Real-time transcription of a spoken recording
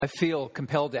I feel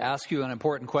compelled to ask you an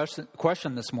important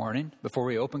question this morning before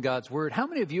we open God's Word. How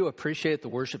many of you appreciate the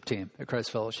worship team at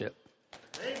Christ Fellowship?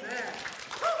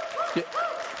 Amen.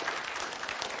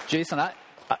 Jason,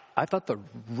 I thought the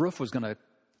roof was going to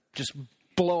just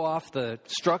blow off the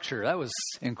structure. That was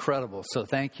incredible. So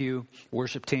thank you,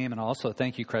 worship team, and also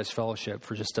thank you, Christ Fellowship,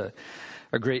 for just a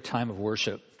great time of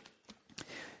worship.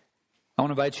 I want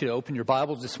to invite you to open your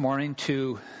Bibles this morning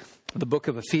to the book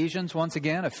of Ephesians once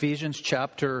again, Ephesians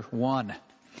chapter 1.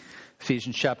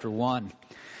 Ephesians chapter 1.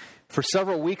 For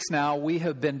several weeks now, we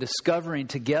have been discovering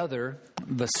together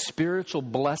the spiritual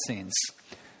blessings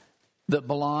that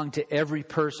belong to every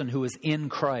person who is in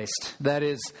Christ. That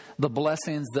is, the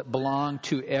blessings that belong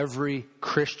to every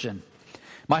Christian.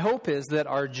 My hope is that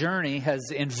our journey has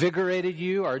invigorated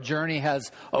you, our journey has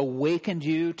awakened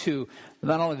you to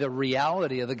not only the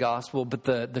reality of the gospel, but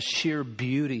the sheer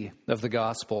beauty of the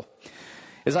gospel.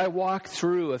 As I walk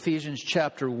through Ephesians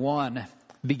chapter 1,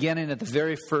 beginning at the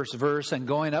very first verse and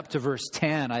going up to verse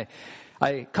 10,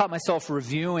 I caught myself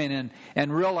reviewing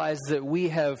and realized that we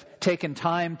have taken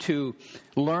time to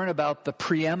learn about the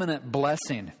preeminent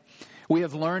blessing. We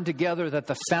have learned together that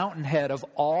the fountainhead of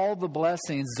all the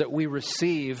blessings that we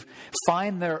receive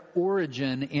find their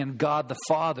origin in God the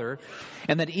Father,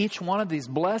 and that each one of these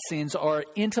blessings are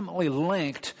intimately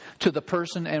linked to the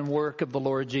person and work of the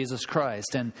Lord Jesus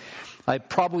Christ. And I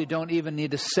probably don't even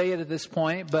need to say it at this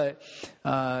point, but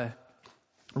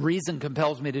reason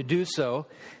compels me to do so.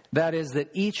 That is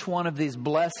that each one of these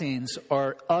blessings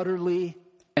are utterly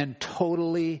and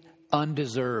totally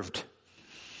undeserved.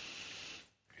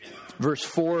 Verse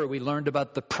 4, we learned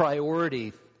about the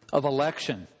priority of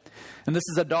election. And this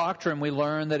is a doctrine we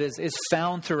learn that is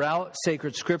found throughout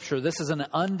sacred scripture. This is an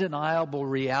undeniable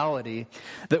reality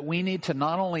that we need to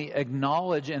not only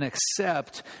acknowledge and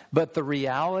accept, but the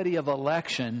reality of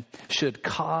election should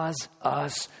cause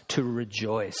us to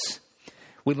rejoice.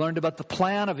 We learned about the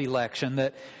plan of election,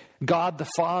 that God the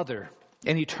Father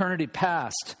in eternity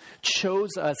past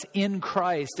chose us in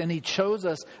Christ, and He chose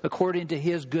us according to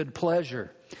His good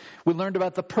pleasure. We learned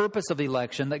about the purpose of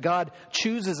election, that God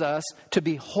chooses us to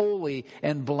be holy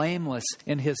and blameless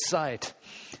in His sight.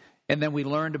 And then we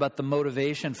learned about the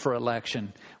motivation for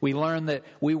election. We learned that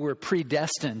we were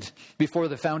predestined before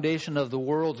the foundation of the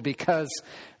world because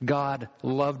God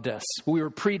loved us. We were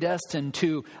predestined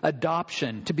to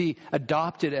adoption, to be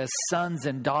adopted as sons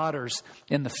and daughters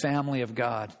in the family of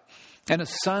God. And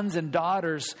as sons and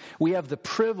daughters, we have the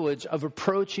privilege of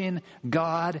approaching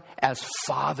God as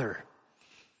Father.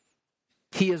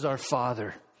 He is our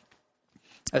Father.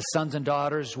 As sons and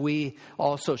daughters, we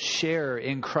also share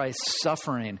in Christ's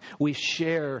suffering. We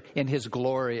share in His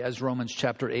glory, as Romans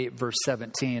chapter 8, verse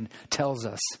 17 tells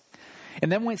us.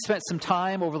 And then we spent some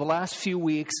time over the last few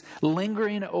weeks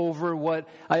lingering over what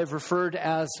I have referred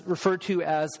to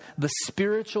as the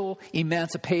spiritual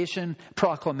emancipation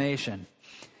proclamation.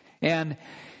 And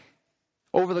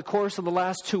over the course of the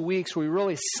last 2 weeks, we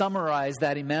really summarized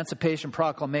that Emancipation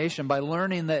Proclamation by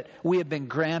learning that we have been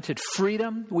granted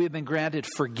freedom, we have been granted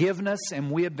forgiveness, and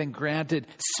we have been granted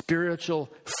spiritual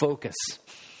focus.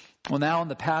 Well, now in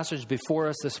the passage before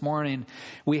us this morning,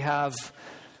 we have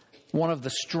one of the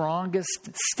strongest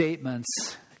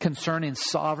statements concerning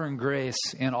sovereign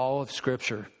grace in all of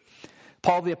Scripture.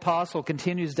 Paul the Apostle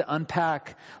continues to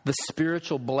unpack the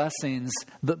spiritual blessings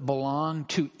that belong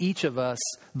to each of us,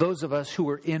 those of us who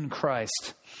are in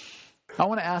Christ. I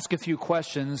want to ask a few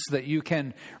questions that you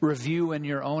can review in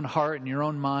your own heart and your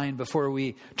own mind before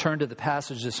we turn to the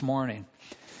passage this morning.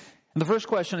 And the first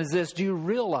question is this: do you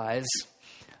realize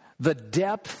the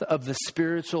depth of the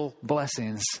spiritual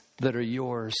blessings that are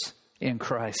yours in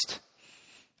Christ?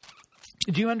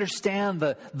 Do you understand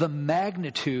the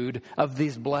magnitude of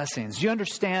these blessings? Do you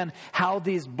understand how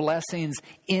these blessings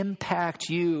impact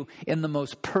you in the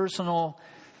most personal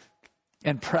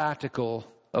and practical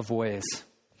of ways?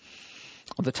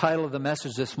 Well, the title of the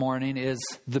message this morning is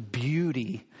The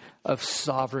Beauty of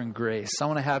Sovereign Grace. I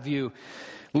want to have you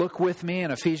look with me in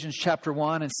Ephesians chapter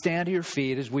 1 and stand to your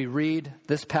feet as we read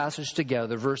this passage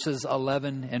together, verses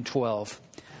 11 and 12.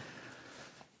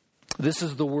 This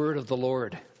is the word of the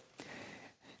Lord.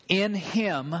 In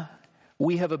Him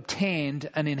we have obtained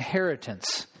an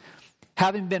inheritance,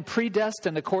 having been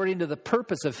predestined according to the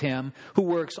purpose of Him who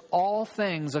works all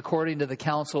things according to the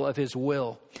counsel of His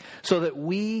will, so that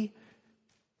we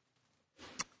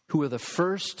who are the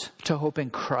first to hope in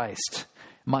Christ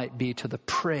might be to the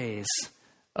praise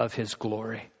of His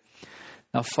glory.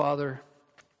 Now, Father,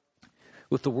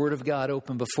 with the Word of God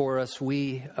open before us,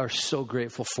 we are so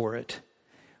grateful for it.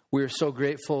 We are so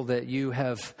grateful that You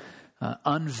have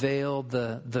unveiled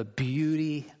the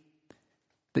beauty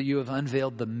that you have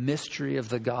unveiled the mystery of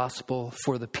the gospel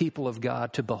for the people of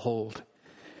God to behold.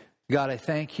 God, I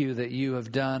thank you that you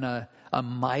have done a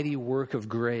mighty work of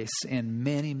grace in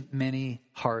many, many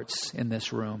hearts in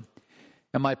this room.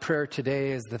 And my prayer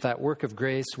today is that that work of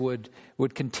grace would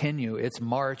continue its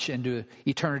march into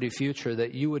eternity future,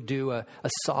 that you would do a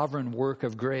sovereign work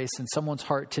of grace in someone's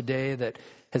heart today that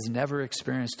has never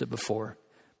experienced it before.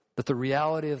 That the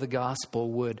reality of the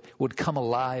gospel would come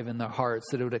alive in their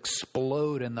hearts, that it would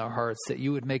explode in their hearts, that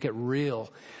you would make it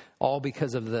real, all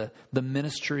because of the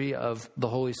ministry of the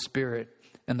Holy Spirit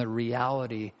and the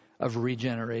reality of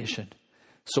regeneration.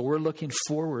 So we're looking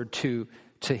forward to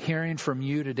hearing from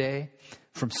you today,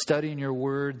 from studying your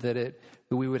word, that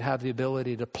we would have the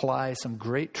ability to apply some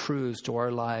great truths to our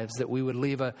lives, that we would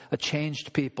leave a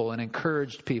changed people, an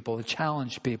encouraged people, a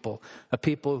challenged people, a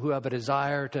people who have a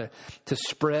desire to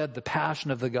spread the passion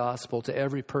of the gospel to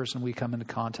every person we come into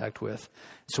contact with.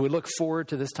 So we look forward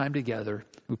to this time together.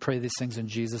 We pray these things in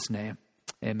Jesus' name.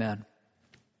 Amen.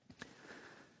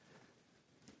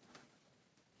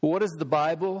 What does the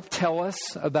Bible tell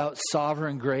us about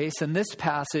sovereign grace? In this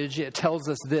passage, it tells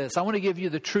us this. I want to give you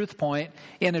the truth point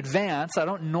in advance. I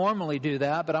don't normally do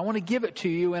that, but I want to give it to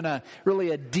you in a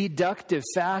deductive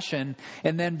fashion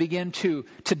and then begin to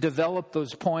develop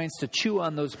those points, to chew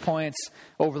on those points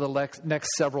over the next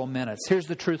several minutes. Here's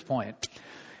the truth point.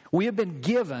 We have been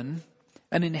given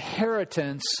an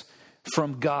inheritance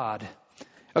from God,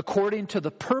 according to the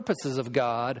purposes of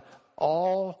God,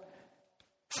 all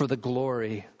for the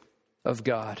glory of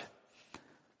God.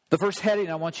 The first heading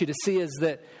I want you to see is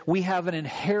that we have an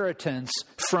inheritance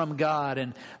from God,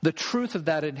 and the truth of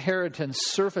that inheritance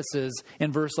surfaces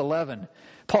in verse 11.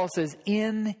 Paul says,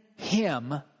 in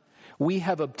Him we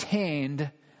have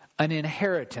obtained an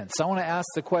inheritance. I want to ask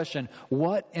the question,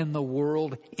 what in the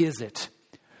world is it?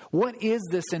 What is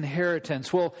this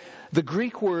inheritance? Well, the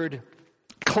Greek word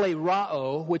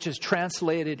klerao, which is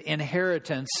translated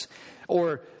inheritance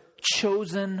or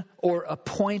chosen or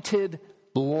appointed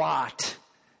lot,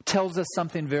 tells us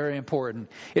something very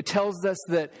important. It tells us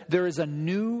that there is a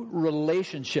new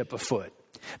relationship afoot.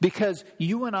 Because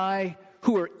you and I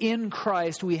who are in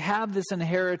Christ, we have this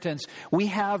inheritance. We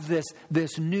have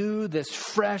this new, this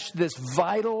fresh, this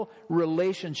vital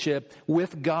relationship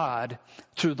with God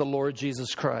through the Lord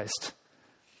Jesus Christ.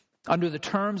 Under the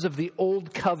terms of the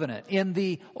Old Covenant, in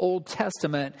the Old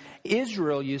Testament,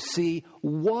 Israel, you see,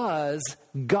 was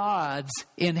God's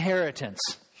inheritance.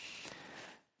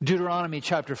 Deuteronomy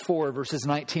chapter 4, verses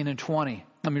 19 and 20.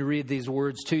 Let me read these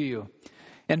words to you.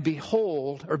 And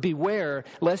behold, or beware,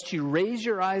 lest you raise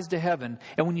your eyes to heaven,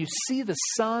 and when you see the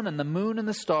sun and the moon and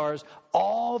the stars,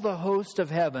 all the host of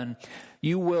heaven,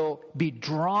 you will be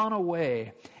drawn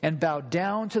away and bow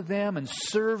down to them and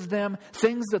serve them,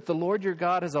 things that the Lord your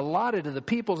God has allotted to the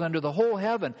peoples under the whole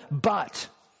heaven. But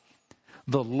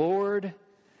the Lord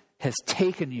has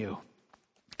taken you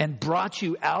and brought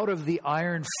you out of the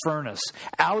iron furnace,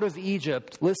 out of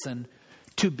Egypt, listen,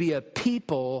 to be a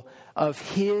people of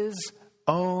His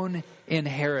own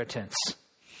inheritance.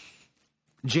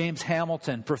 James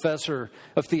Hamilton, professor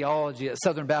of theology at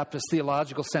Southern Baptist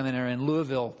Theological Seminary in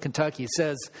Louisville, Kentucky,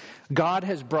 says, God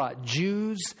has brought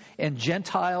Jews and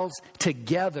Gentiles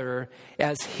together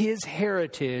as His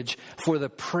heritage for the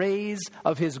praise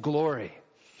of His glory.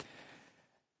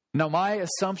 Now, my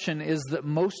assumption is that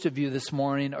most of you this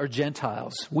morning are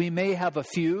Gentiles. We may have a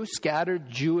few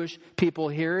scattered Jewish people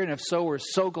here, and if so, we're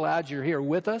so glad you're here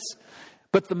with us.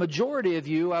 But the majority of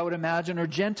you, I would imagine, are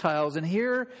Gentiles. And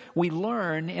here we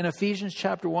learn in Ephesians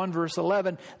chapter 1, verse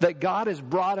 11, that God has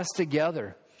brought us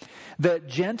together. That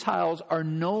Gentiles are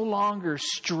no longer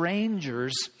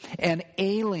strangers and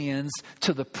aliens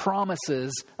to the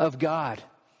promises of God.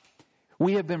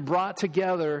 We have been brought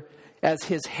together as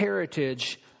His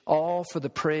heritage, all for the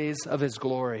praise of His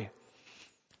glory.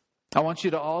 I want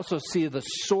you to also see the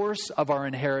source of our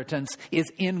inheritance is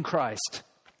in Christ.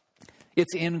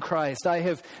 It's in Christ. I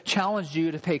have challenged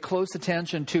you to pay close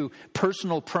attention to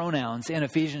personal pronouns in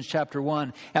Ephesians chapter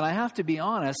 1. And I have to be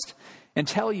honest and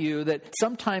tell you that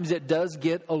sometimes it does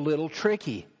get a little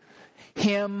tricky.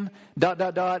 Him, ...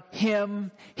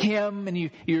 him,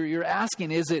 and you're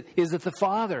asking, is it the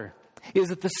Father?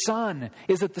 Is it the Son?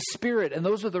 Is it the Spirit? And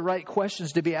those are the right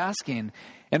questions to be asking.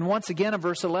 And once again in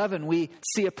verse 11, we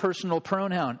see a personal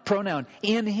pronoun,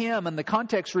 in Him. And the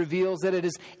context reveals that it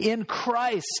is in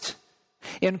Christ.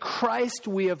 In Christ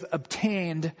we have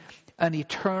obtained an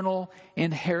eternal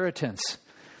inheritance.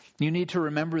 You need to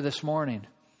remember this morning.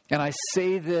 And I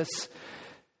say this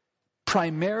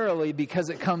primarily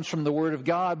because it comes from the Word of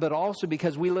God, but also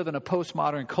because we live in a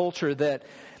postmodern culture that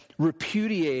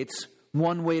repudiates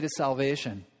one way to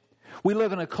salvation. We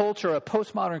live in a culture, a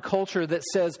postmodern culture, that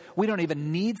says we don't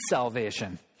even need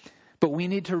salvation. But we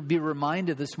need to be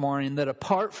reminded this morning that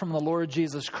apart from the Lord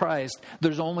Jesus Christ,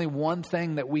 there's only one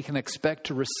thing that we can expect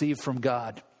to receive from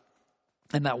God.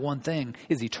 And that one thing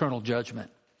is eternal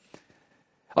judgment.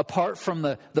 Apart from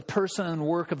the person and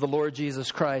work of the Lord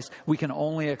Jesus Christ, we can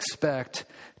only expect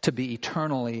to be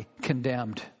eternally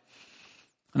condemned.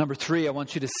 Number 3, I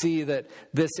want you to see that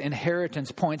this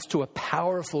inheritance points to a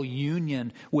powerful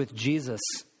union with Jesus.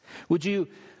 Would you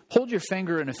hold your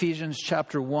finger in Ephesians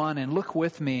chapter 1 and look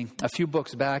with me a few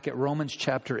books back at Romans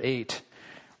chapter 8.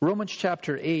 Romans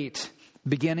chapter 8,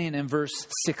 beginning in verse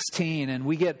 16. And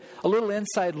we get a little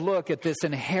inside look at this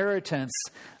inheritance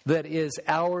that is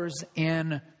ours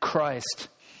in Christ.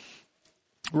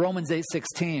 Romans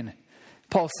 8:16.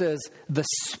 Paul says, "The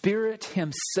Spirit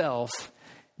Himself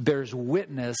bears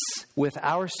witness with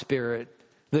our spirit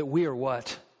that we are"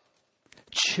 what?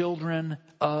 "Children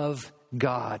of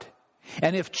God.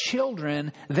 And if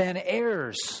children, then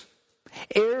heirs.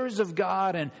 Heirs of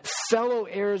God and fellow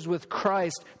heirs with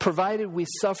Christ, provided we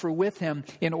suffer with Him,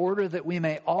 in order that we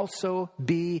may also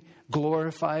be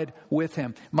glorified with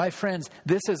Him." My friends,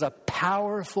 this is a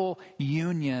powerful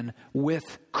union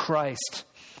with Christ.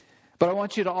 But I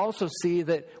want you to also see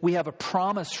that we have a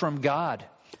promise from God.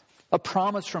 A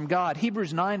promise from God.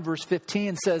 Hebrews 9 verse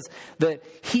 15 says that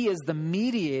He is the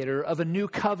mediator of a new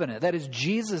covenant. That is,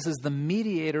 Jesus is the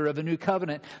mediator of a new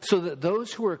covenant, so that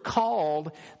those who are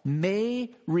called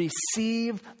may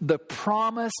receive the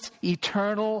promised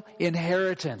eternal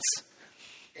inheritance.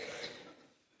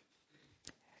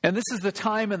 And this is the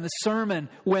time in the sermon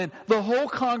when the whole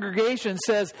congregation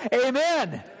says,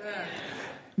 "Amen." Amen.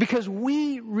 Because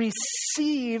we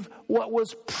receive what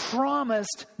was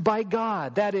promised by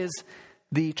God. That is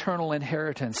the eternal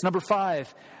inheritance. Number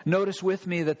 5, notice with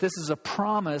me that this is a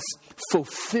promise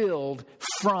fulfilled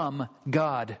from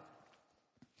God.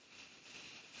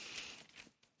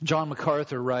 John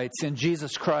MacArthur writes, "In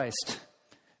Jesus Christ,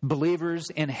 believers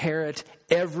inherit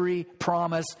every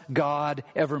promise God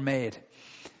ever made."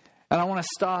 And I want to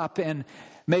stop and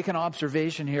make an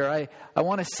observation here. I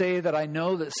want to say that I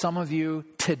know that some of you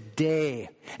today,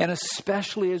 and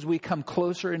especially as we come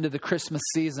closer into the Christmas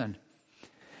season,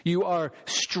 you are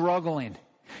struggling.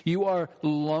 You are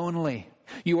lonely.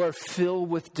 You are filled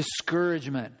with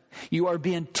discouragement. You are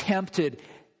being tempted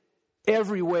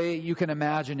every way you can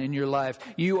imagine in your life.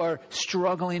 You are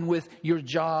struggling with your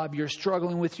job. You're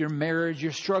struggling with your marriage.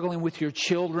 You're struggling with your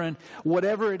children.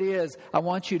 Whatever it is, I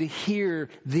want you to hear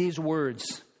these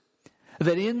words.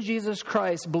 That in Jesus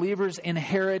Christ, believers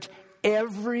inherit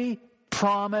every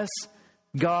promise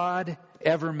God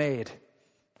ever made.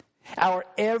 Our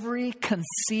every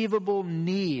conceivable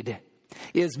need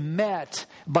is met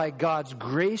by God's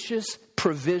gracious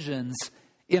provisions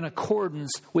in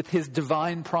accordance with His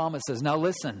divine promises. Now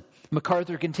listen,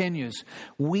 MacArthur continues,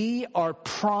 we are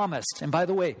promised, and by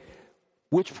the way,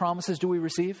 which promises do we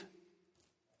receive?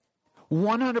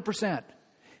 100%.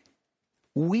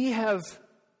 We have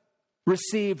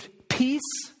received peace,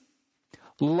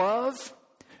 love,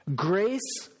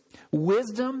 grace,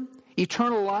 wisdom,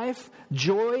 eternal life,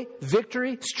 joy,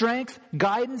 victory, strength,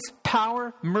 guidance,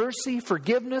 power, mercy,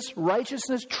 forgiveness,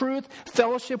 righteousness, truth,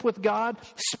 fellowship with God,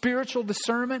 spiritual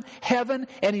discernment, heaven,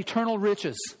 and eternal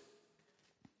riches.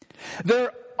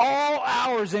 They're all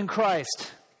ours in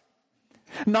Christ.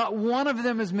 Not one of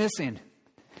them is missing.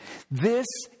 This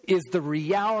is the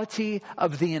reality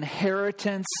of the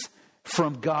inheritance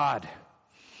from God.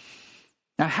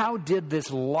 Now, how did this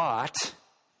lot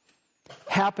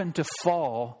happen to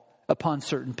fall upon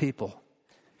certain people?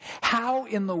 How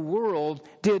in the world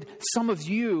did some of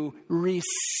you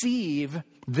receive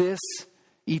this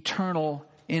eternal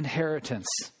inheritance?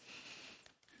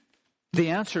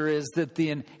 The answer is that the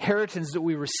inheritance that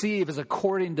we receive is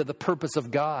according to the purpose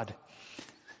of God.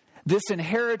 This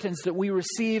inheritance that we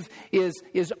receive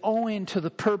is owing to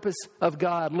the purpose of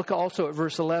God. Look also at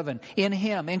verse 11. In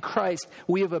Him, in Christ,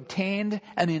 we have obtained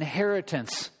an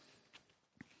inheritance.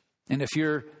 And if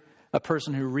you're a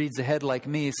person who reads ahead like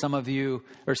me, some of you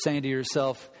are saying to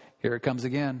yourself, here it comes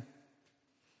again.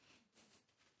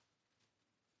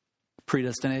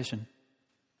 Predestination.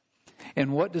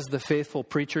 And what does the faithful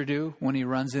preacher do when he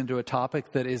runs into a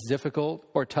topic that is difficult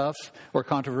or tough or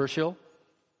controversial?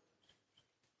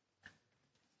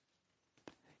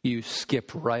 You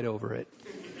skip right over it.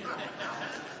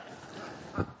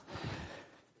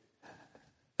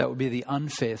 That would be the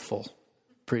unfaithful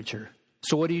preacher.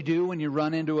 So what do you do when you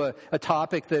run into a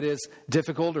topic that is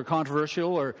difficult or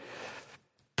controversial or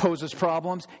poses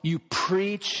problems? You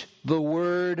preach the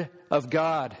Word of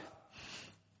God.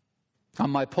 on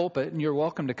my pulpit, and you're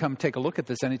welcome to come take a look at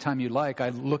this anytime you like. I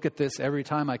look at this every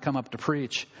time I come up to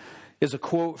preach, is a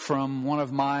quote from one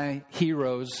of my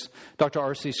heroes, Dr.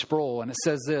 R.C. Sproul, and it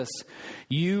says this: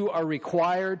 "You are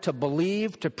required to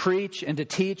believe, to preach, and to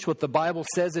teach what the Bible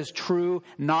says is true,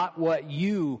 not what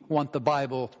you want the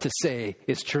Bible to say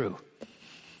is true."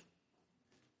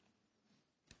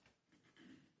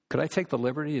 Could I take the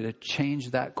liberty to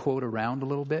change that quote around a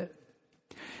little bit?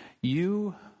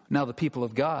 You, now the people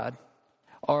of God,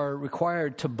 are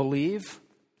required to believe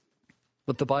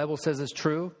what the Bible says is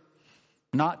true,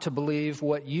 not to believe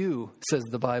what you says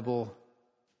the Bible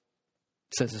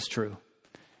says is true.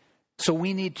 So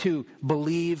we need to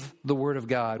believe the Word of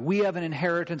God. We have an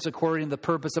inheritance according to the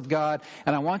purpose of God.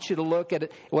 And I want you to look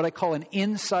at what I call an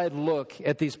inside look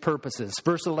at these purposes.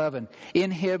 Verse 11,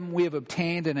 "In Him we have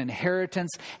obtained an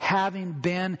inheritance, having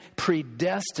been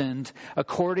predestined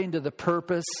according to the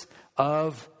purpose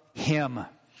of Him."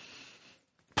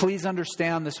 Please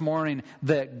understand this morning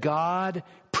that God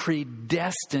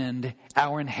predestined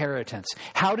our inheritance.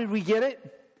 How did we get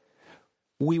it?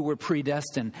 We were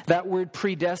predestined. That word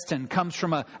predestined comes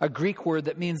from a Greek word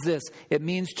that means this. It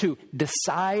means to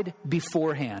decide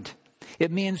beforehand.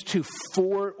 It means to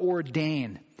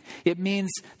foreordain. It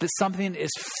means that something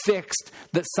is fixed,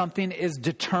 that something is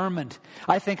determined.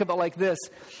 I think of it like this.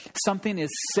 Something is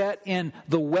set in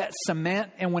the wet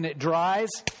cement, and when it dries,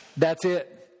 that's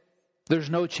it.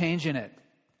 There's no change in it.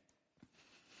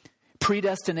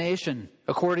 Predestination,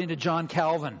 according to John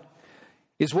Calvin,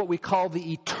 is what we call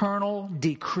the eternal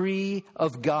decree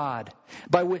of God,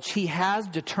 by which He has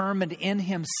determined in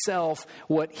Himself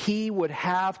what He would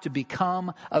have to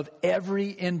become of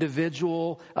every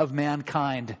individual of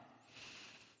mankind.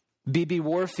 B.B.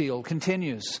 Warfield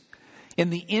continues,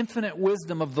 "In the infinite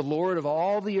wisdom of the Lord of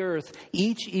all the earth,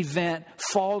 each event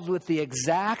falls with the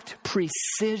exact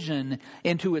precision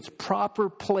into its proper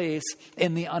place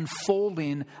in the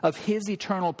unfolding of His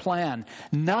eternal plan.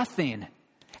 Nothing,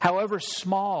 however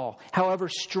small, however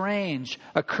strange,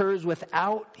 occurs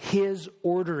without His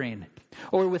ordering,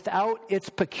 or without its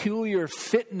peculiar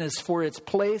fitness for its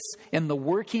place in the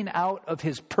working out of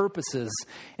His purposes,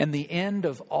 and the end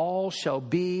of all shall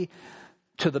be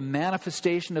to the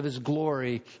manifestation of His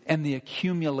glory and the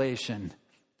accumulation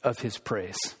of His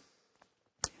praise."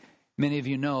 Many of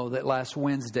you know that last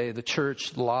Wednesday the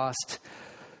church lost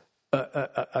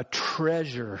a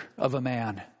treasure of a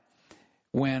man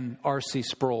when R.C.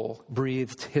 Sproul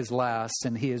breathed his last,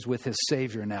 and he is with his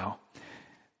Savior now.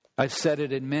 I've said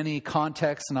it in many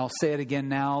contexts, and I'll say it again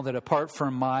now, that apart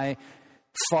from my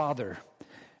father,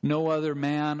 no other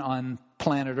man on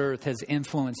planet Earth has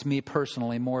influenced me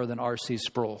personally more than R.C.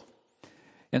 Sproul.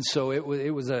 And so it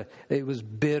was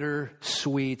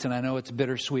bittersweet, and I know it's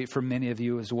bittersweet for many of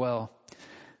you as well.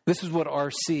 This is what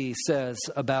R.C. says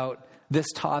about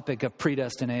this topic of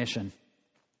predestination.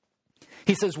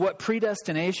 He says, "What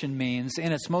predestination means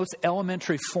in its most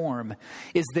elementary form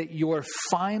is that your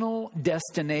final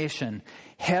destination,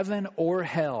 heaven or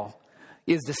hell,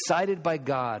 is decided by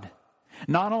God,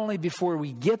 not only before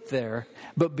we get there,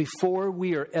 but before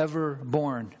we are ever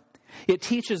born. It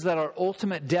teaches that our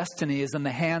ultimate destiny is in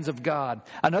the hands of God.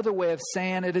 Another way of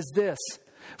saying it is this: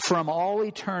 from all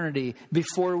eternity,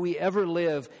 before we ever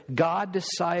live, God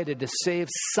decided to save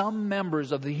some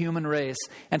members of the human race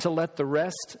and to let the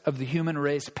rest of the human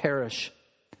race perish.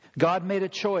 God made a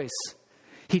choice.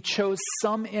 He chose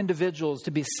some individuals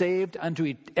to be saved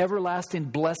unto everlasting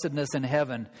blessedness in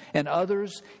heaven, and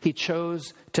others He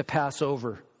chose to pass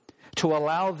over, to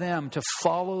allow them to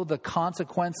follow the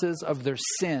consequences of their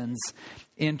sins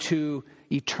into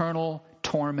eternal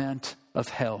torment of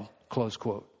hell." Close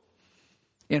quote.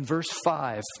 In verse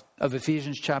 5 of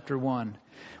Ephesians chapter 1,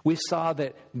 we saw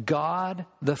that God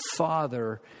the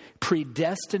Father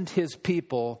predestined His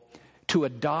people to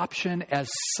adoption as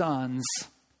sons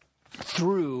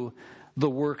through the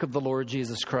work of the Lord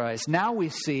Jesus Christ. Now we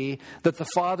see that the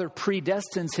Father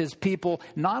predestines His people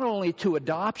not only to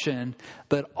adoption,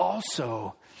 but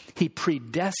also He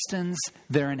predestines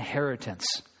their inheritance.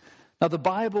 Now the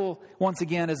Bible, once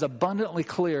again, is abundantly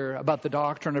clear about the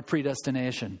doctrine of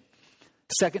predestination.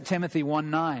 2 Timothy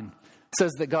 1:9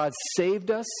 says that God saved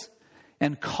us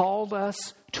and called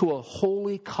us to a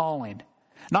holy calling,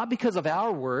 not because of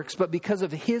our works, but because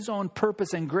of His own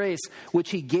purpose and grace,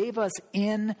 which He gave us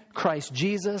in Christ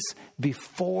Jesus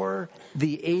before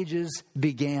the ages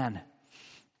began.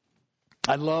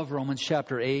 I love Romans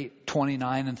chapter 8,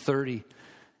 29 and 30,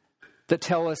 that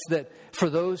tell us that for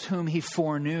those whom He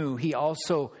foreknew, He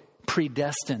also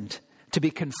predestined to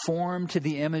be conformed to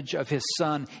the image of his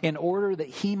Son, in order that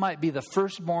he might be the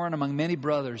firstborn among many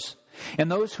brothers.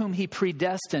 And those whom he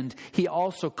predestined, he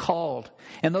also called.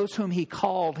 And those whom he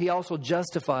called, he also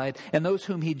justified. And those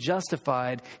whom he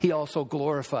justified, he also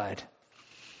glorified.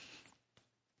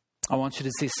 I want you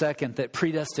to see, second, that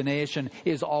predestination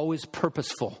is always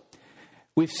purposeful.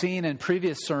 We've seen in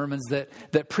previous sermons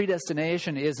that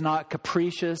predestination is not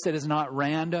capricious, it is not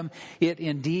random. It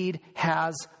indeed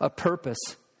has a purpose.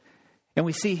 And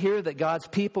we see here that God's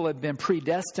people have been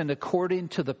predestined according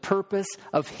to the purpose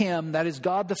of Him, that is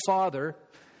God the Father.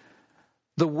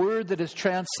 The word that is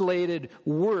translated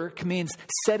work means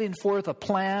setting forth a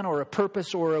plan or a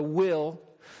purpose or a will.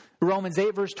 Romans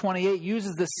 8 verse 28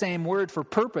 uses the same word for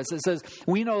purpose. It says,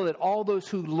 we know that all those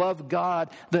who love God,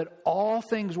 that all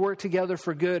things work together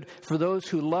for good for those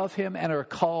who love Him and are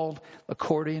called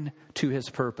according to His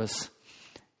purpose.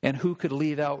 And who could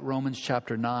leave out Romans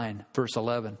chapter 9 verse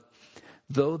 11?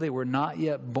 Though they were not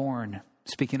yet born,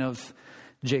 speaking of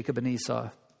Jacob and Esau,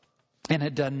 and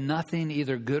had done nothing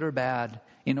either good or bad,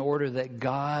 in order that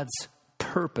God's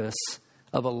purpose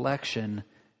of election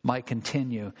might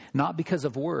continue, not because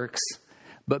of works,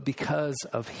 but because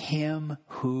of Him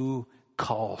who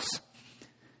calls.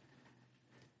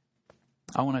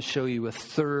 I want to show you a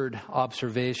third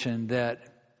observation that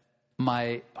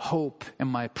my hope and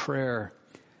my prayer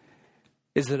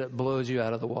is that it blows you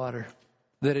out of the water,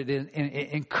 that it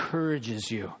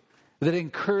encourages you, that it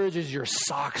encourages your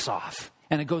socks off.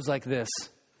 And it goes like this: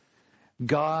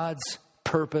 God's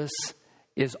purpose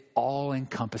is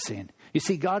all-encompassing. You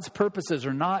see, God's purposes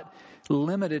are not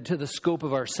limited to the scope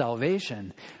of our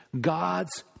salvation.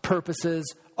 God's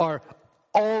purposes are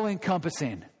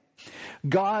all-encompassing.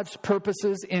 God's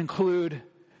purposes include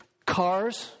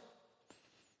cars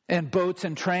and boats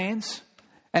and trains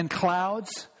and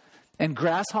clouds and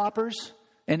grasshoppers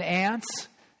and ants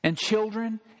and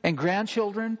children and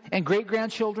grandchildren and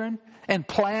great-grandchildren and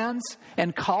plans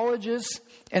and colleges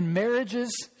and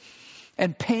marriages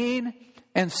and pain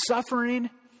and suffering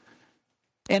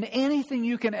and anything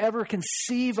you can ever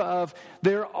conceive of.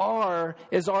 There are,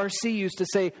 as R.C. used to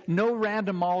say, no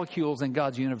random molecules in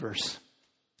God's universe.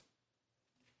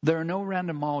 There are no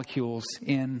random molecules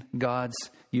in God's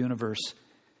universe.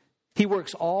 He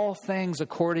works all things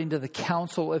according to the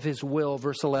counsel of His will.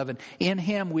 Verse 11, in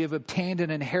Him we have obtained an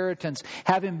inheritance,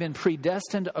 having been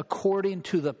predestined according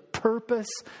to the purpose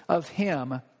of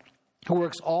Him who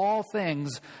works all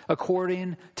things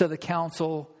according to the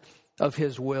counsel of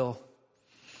His will.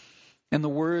 In the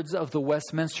words of the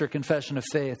Westminster Confession of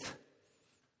Faith,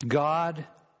 God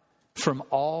from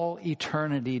all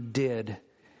eternity did,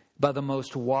 by the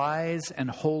most wise and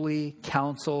holy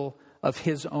counsel of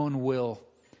His own will,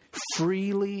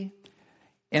 freely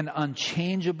and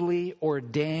unchangeably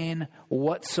ordain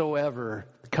whatsoever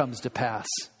comes to pass.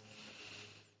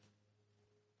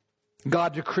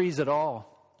 God decrees it all.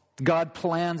 God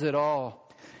plans it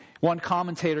all. One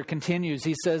commentator continues,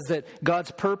 he says that God's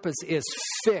purpose is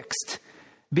fixed,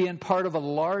 being part of a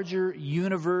larger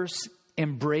universe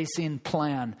embracing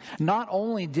plan. Not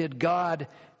only did God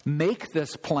make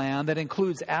this plan that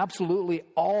includes absolutely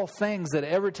all things that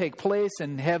ever take place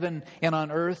in heaven and on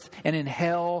earth and in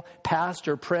hell, past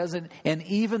or present, and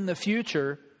even the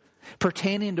future,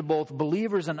 pertaining to both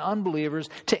believers and unbelievers,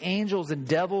 to angels and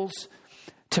devils,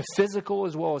 to physical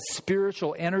as well as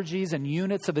spiritual energies and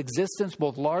units of existence,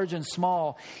 both large and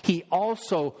small, He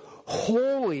also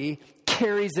wholly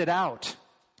carries it out.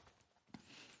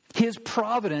 His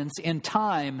providence in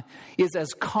time is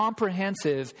as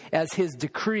comprehensive as His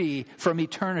decree from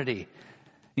eternity.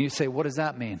 And you say, what does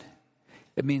that mean?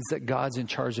 It means that God's in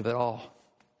charge of it all.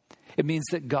 It means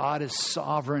that God is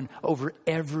sovereign over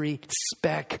every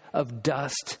speck of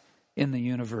dust in the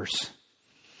universe.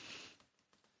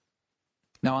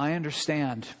 Now, I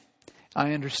understand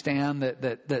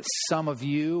that some of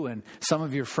you and some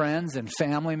of your friends and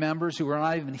family members who are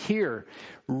not even here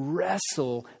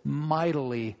wrestle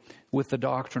mightily with the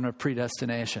doctrine of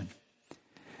predestination.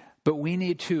 But we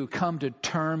need to come to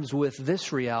terms with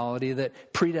this reality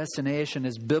that predestination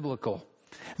is biblical.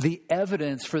 The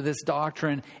evidence for this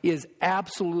doctrine is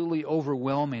absolutely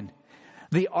overwhelming.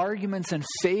 The arguments in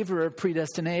favor of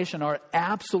predestination are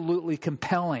absolutely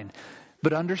compelling.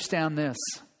 But understand this: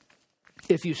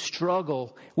 if you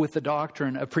struggle with the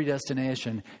doctrine of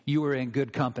predestination, you are in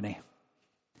good company.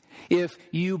 If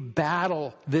you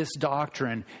battle this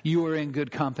doctrine, you are in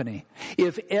good company.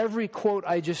 If every quote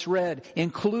I just read,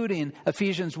 including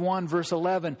Ephesians 1 verse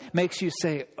 11, makes you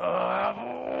say,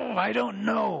 I don't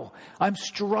know, I'm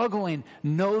struggling,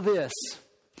 know this: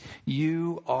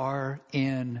 you are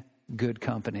in good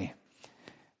company.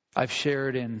 I've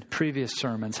shared in previous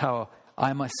sermons how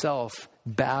I myself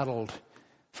battled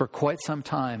for quite some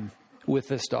time with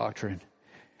this doctrine.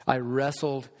 I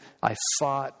wrestled, I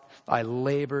fought, I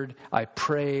labored, I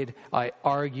prayed, I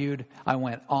argued, I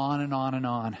went on and on and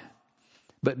on.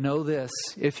 But know this,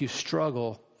 if you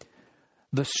struggle,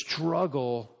 the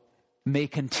struggle may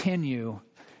continue,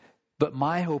 but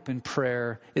my hope and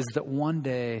prayer is that one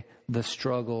day the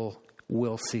struggle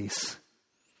will cease.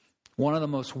 One of the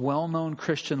most well-known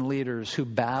Christian leaders who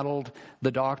battled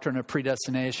the doctrine of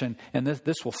predestination, and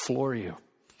this will floor you.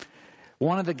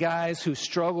 One of the guys who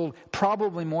struggled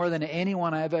probably more than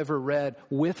anyone I've ever read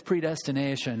with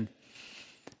predestination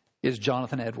is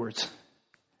Jonathan Edwards.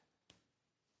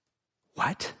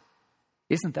 What?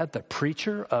 Isn't that the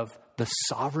preacher of the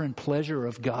sovereign pleasure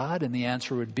of God? And the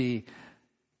answer would be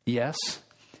yes.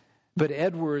 But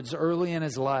Edwards, early in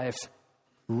his life,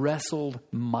 wrestled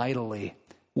mightily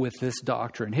with this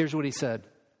doctrine. Here's what he said.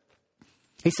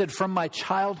 He said, from my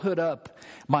childhood up,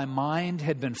 my mind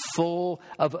had been full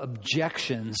of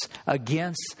objections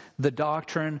against the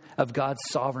doctrine of God's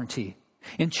sovereignty.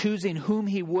 In choosing whom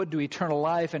he would to eternal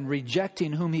life and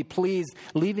rejecting whom he pleased,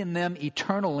 leaving them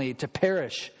eternally to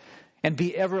perish and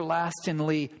be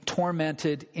everlastingly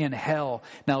tormented in hell.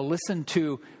 Now listen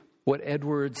to what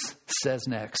Edwards says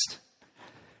next.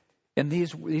 And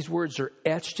these words are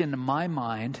etched into my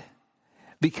mind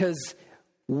because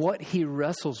what he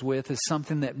wrestles with is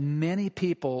something that many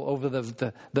people over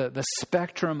the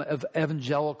spectrum of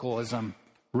evangelicalism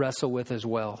wrestle with as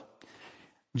well.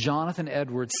 Jonathan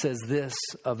Edwards says this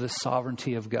of the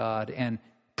sovereignty of God and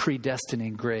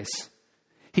predestining grace.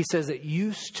 He says it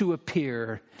used to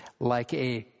appear like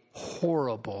a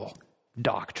horrible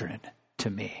doctrine to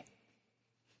me.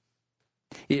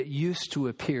 It used to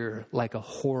appear like a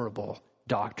horrible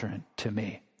doctrine to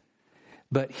me.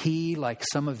 But he, like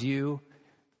some of you,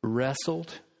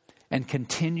 wrestled and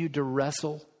continued to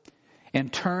wrestle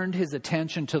and turned his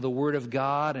attention to the Word of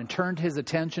God and turned his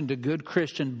attention to good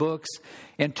Christian books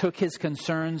and took his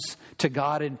concerns to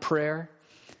God in prayer.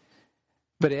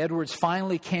 But Edwards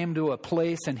finally came to a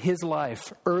place in his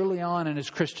life early on in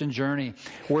his Christian journey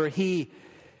where he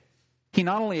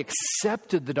not only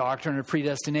accepted the doctrine of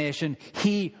predestination,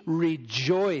 he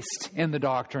rejoiced in the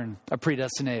doctrine of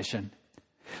predestination.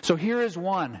 So here is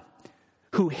one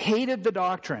who hated the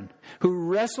doctrine, who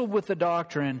wrestled with the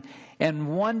doctrine, and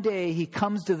one day he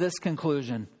comes to this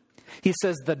conclusion. He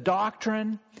says, the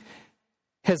doctrine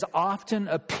has often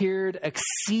appeared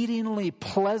exceedingly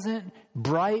pleasant,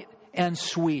 bright, and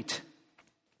sweet.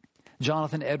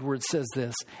 Jonathan Edwards says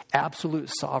this, absolute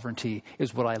sovereignty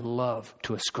is what I love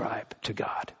to ascribe to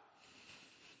God.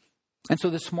 And so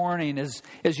this morning, as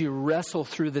you wrestle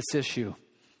through this issue,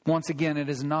 once again, it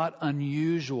is not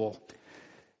unusual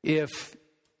if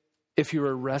you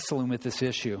are wrestling with this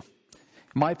issue.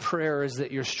 My prayer is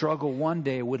that your struggle one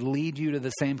day would lead you to the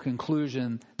same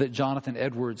conclusion that Jonathan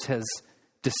Edwards has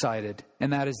decided.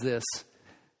 And that is this,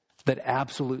 that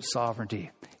absolute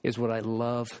sovereignty is what I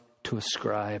love to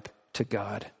ascribe to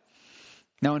God.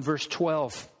 Now in verse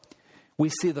 12, we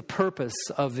see the purpose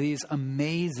of these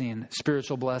amazing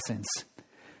spiritual blessings.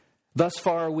 Thus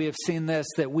far we have seen this,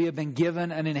 that we have been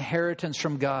given an inheritance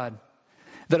from God.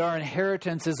 That our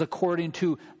inheritance is according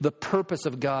to the purpose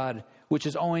of God, which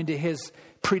is owing to his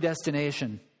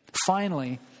predestination.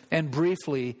 Finally, and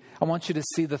briefly, I want you to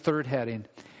see the third heading.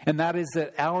 And that is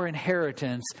that our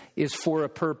inheritance is for a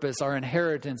purpose. Our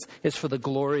inheritance is for the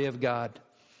glory of God.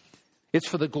 It's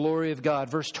for the glory of God.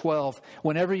 Verse 12,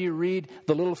 whenever you read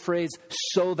the little phrase,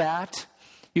 so that,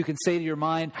 you can say to your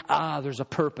mind, there's a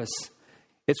purpose.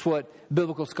 It's what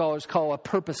biblical scholars call a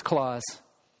purpose clause.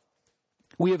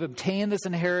 We have obtained this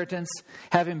inheritance,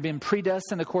 having been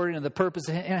predestined according to the purpose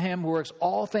of him who works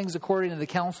all things according to the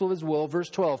counsel of his will. Verse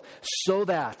 12, so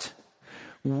that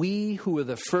we who are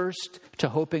the first to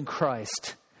hope in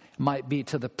Christ might be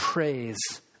to the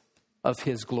praise of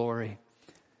his glory.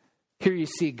 Here you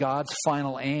see God's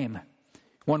final aim.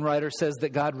 One writer says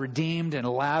that God redeemed and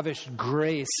lavished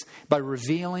grace by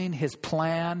revealing his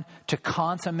plan to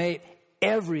consummate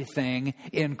everything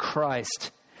in Christ,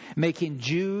 making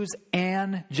Jews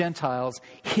and Gentiles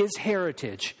his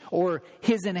heritage or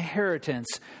his inheritance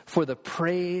for the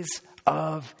praise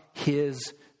of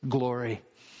his glory.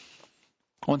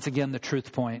 Once again, the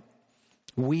truth point.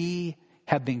 We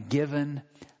have been given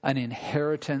an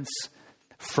inheritance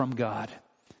from God,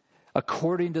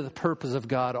 according to the purpose of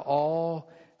God,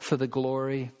 all for the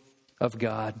glory of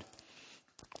God.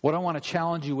 What I want to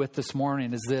challenge you with this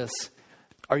morning is this.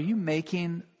 Are you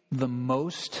making the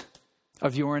most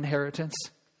of your inheritance?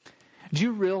 Do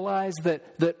you realize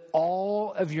that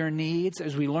all of your needs,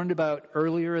 as we learned about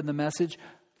earlier in the message,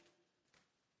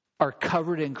 are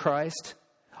covered in Christ.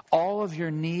 All of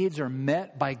your needs are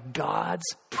met by God's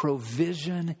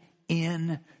provision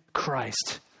in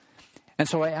Christ. And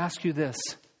so I ask you this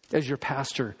as your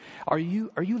pastor, are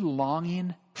you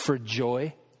longing for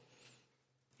joy?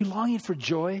 You longing for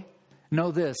joy?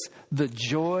 Know this, the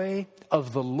joy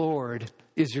of the Lord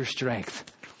is your strength.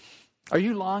 Are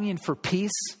you longing for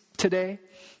peace today,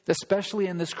 especially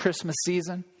in this Christmas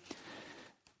season?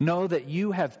 Know that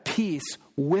you have peace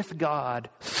with God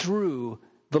through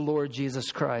the Lord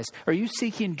Jesus Christ. Are you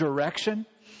seeking direction?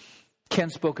 Ken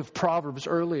spoke of Proverbs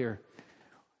earlier.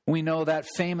 We know that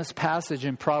famous passage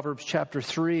in Proverbs chapter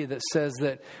 3 that says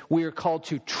that we are called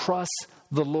to trust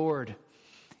the Lord,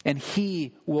 and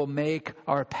He will make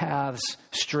our paths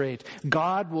straight.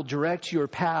 God will direct your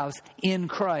paths in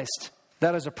Christ.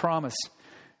 That is a promise.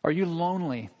 Are you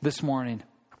lonely this morning?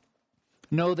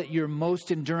 Know that your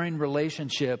most enduring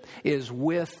relationship is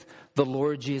with the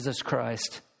Lord Jesus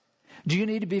Christ. Do you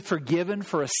need to be forgiven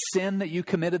for a sin that you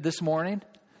committed this morning?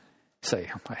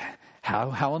 Say,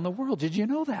 how in the world did you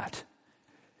know that?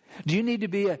 Do you need to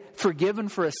be forgiven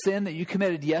for a sin that you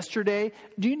committed yesterday?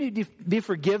 Do you need to be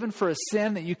forgiven for a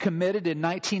sin that you committed in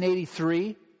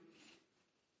 1983?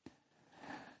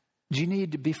 Do you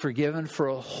need to be forgiven for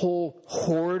a whole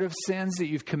horde of sins that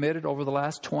you've committed over the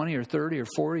last 20 or 30 or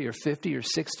 40 or 50 or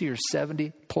 60 or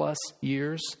 70 plus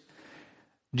years?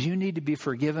 Do you need to be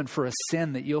forgiven for a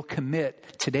sin that you'll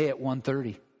commit today at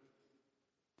 1:30?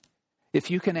 If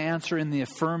you can answer in the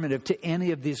affirmative to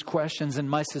any of these questions, and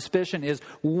my suspicion is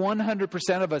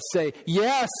 100% of us say,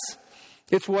 yes,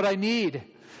 it's what I need.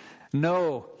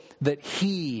 Know that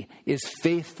He is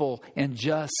faithful and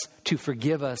just to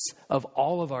forgive us of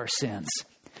all of our sins,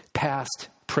 past,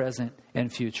 present,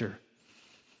 and future.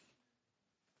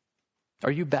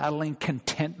 Are you battling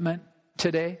contentment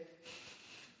today?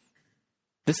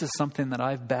 This is something that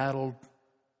I've battled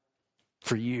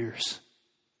for years.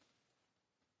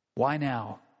 Why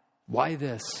now? Why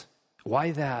this?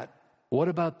 Why that? What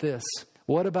about this?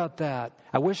 What about that?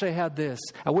 I wish I had this.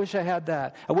 I wish I had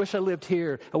that. I wish I lived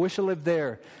here. I wish I lived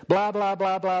there. Blah, blah,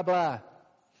 blah, blah, blah.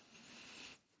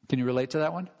 Can you relate to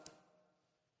that one?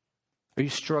 Are you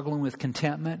struggling with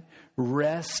contentment?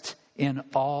 Rest in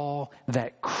all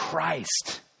that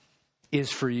Christ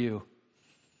is for you.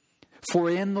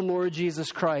 For in the Lord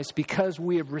Jesus Christ, because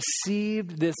we have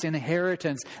received this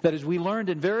inheritance that, as we learned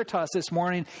in Veritas this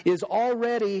morning, is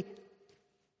already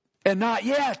and not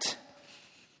yet.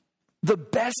 The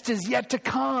best is yet to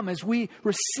come as we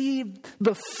receive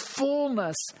the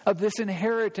fullness of this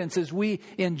inheritance, as we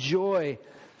enjoy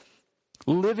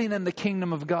living in the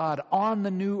kingdom of God on the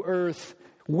new earth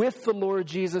with the Lord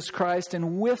Jesus Christ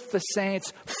and with the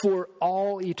saints for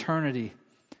all eternity.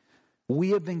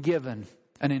 We have been given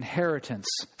an inheritance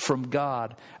from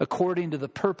God according to the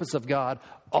purpose of God,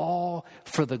 all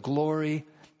for the glory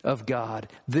of God.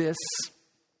 This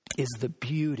is the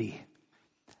beauty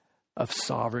of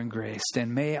sovereign grace.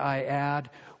 And may I add,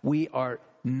 we are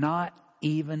not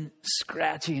even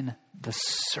scratching the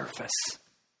surface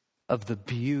of the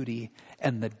beauty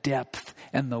and the depth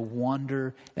and the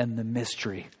wonder and the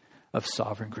mystery of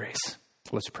sovereign grace.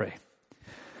 Let's pray.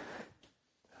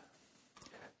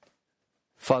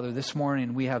 Father, this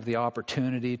morning we have the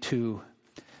opportunity to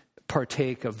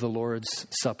partake of the Lord's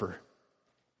Supper.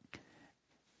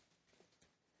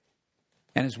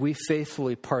 And as we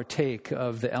faithfully partake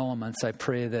of the elements, I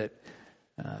pray that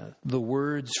the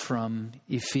words from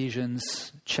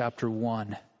Ephesians chapter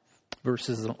 1,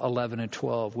 verses 11 and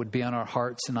 12 would be on our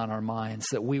hearts and on our minds,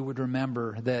 that we would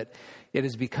remember that it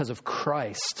is because of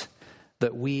Christ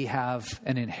that we have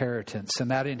an inheritance. And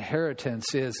that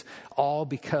inheritance is all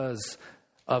because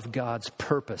of God's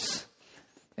purpose,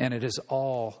 and it is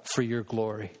all for your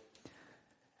glory.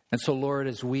 And so, Lord,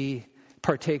 as we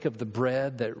partake of the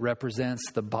bread that represents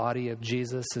the body of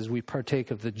Jesus, as we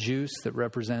partake of the juice that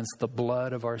represents the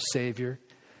blood of our Savior,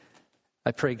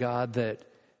 I pray, God, that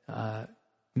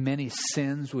many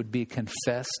sins would be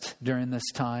confessed during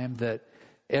this time, that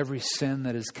every sin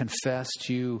that is confessed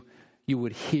you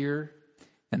would hear,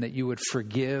 and that you would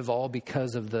forgive, all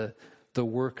because of the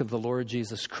work of the Lord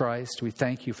Jesus Christ. We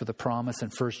thank you for the promise in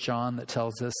 1 John that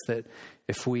tells us that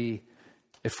if we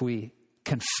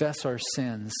confess our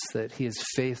sins, that He is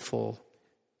faithful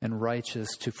and righteous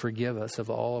to forgive us of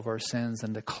all of our sins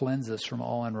and to cleanse us from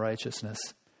all unrighteousness.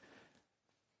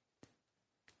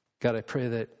 God, I pray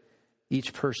that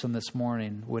each person this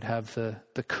morning would have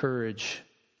the courage,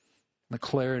 the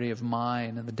clarity of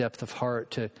mind, and the depth of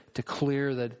heart to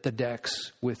clear the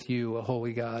decks with you, a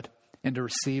holy God, and to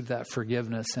receive that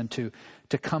forgiveness, and to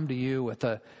come to you with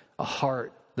a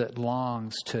heart that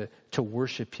longs to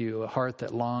worship you, a heart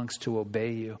that longs to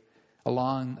obey you.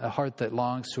 a heart that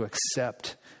longs to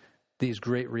accept these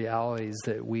great realities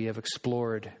that we have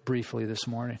explored briefly this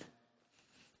morning.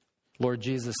 Lord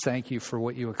Jesus, thank you for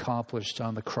what you accomplished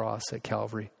on the cross at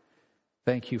Calvary.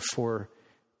 Thank you for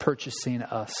purchasing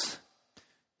us.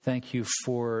 Thank you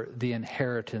for the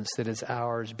inheritance that is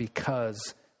ours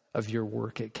because of your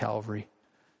work at Calvary.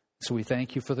 So we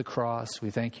thank you for the cross.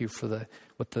 We thank you for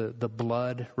what the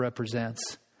blood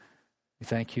represents. We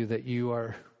thank you that you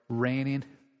are reigning.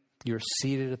 You're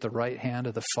seated at the right hand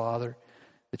of the Father,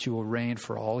 that you will reign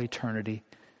for all eternity,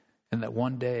 and that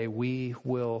one day we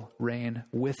will reign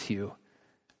with you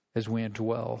as we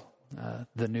indwell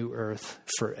the new earth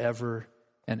forever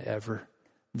and ever,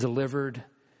 delivered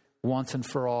once and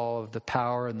for all of the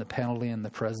power and the penalty and the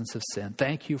presence of sin.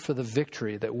 Thank you for the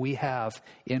victory that we have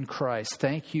in Christ.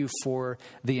 Thank you for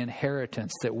the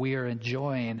inheritance that we are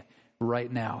enjoying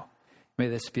right now. May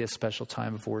this be a special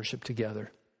time of worship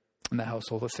together in the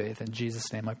household of faith. In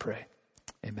Jesus' name I pray.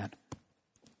 Amen.